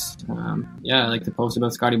 CLOSS. I like to post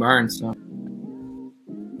about Scotty Barnes, so.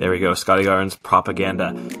 There we go, Scotty Barnes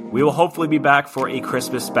propaganda. We will hopefully be back for a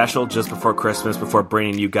Christmas special just before Christmas, before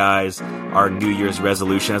bringing you guys our New Year's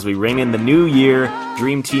resolution as we ring in the new year.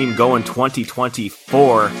 Dream Team going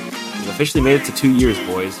 2024. We've officially made it to 2 years,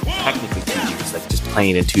 boys. Technically 2 years, like just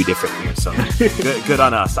playing in 2 different years. So good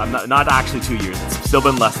on us. I'm not actually 2 years. It's still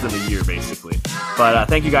been less than a year, basically. But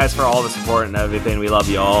thank you guys for all the support and everything. We love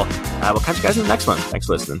you all. We'll catch you guys in the next one. Thanks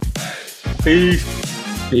for listening. Peace.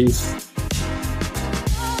 Peace.